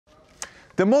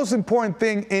The most important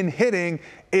thing in hitting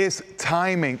is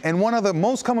timing. And one of the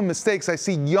most common mistakes I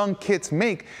see young kids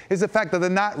make is the fact that they're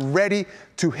not ready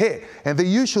to hit. And they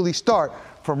usually start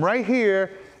from right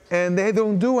here, and they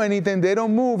don't do anything, they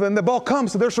don't move, and the ball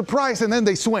comes, so they're surprised, and then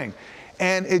they swing.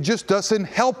 And it just doesn't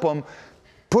help them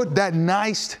put that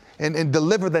nice and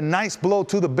deliver the nice blow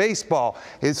to the baseball.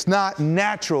 It's not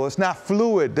natural, it's not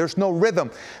fluid, there's no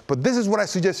rhythm. But this is what I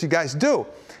suggest you guys do.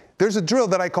 There's a drill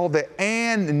that I call the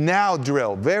and now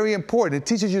drill. Very important. It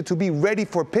teaches you to be ready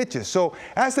for pitches. So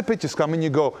as the pitch is coming, you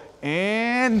go,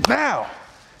 and now.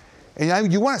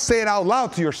 And you want to say it out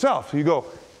loud to yourself. You go,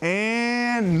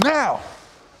 and now.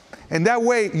 And that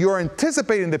way you're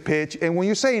anticipating the pitch, and when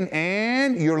you're saying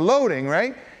and, you're loading,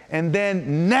 right? And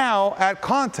then now at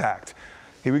contact.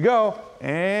 Here we go,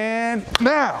 and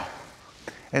now.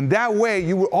 And that way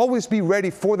you will always be ready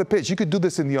for the pitch. You could do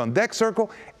this in the on-deck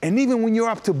circle, and even when you're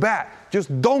up to bat,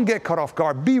 just don't get caught off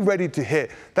guard. Be ready to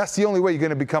hit. That's the only way you're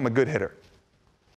going to become a good hitter.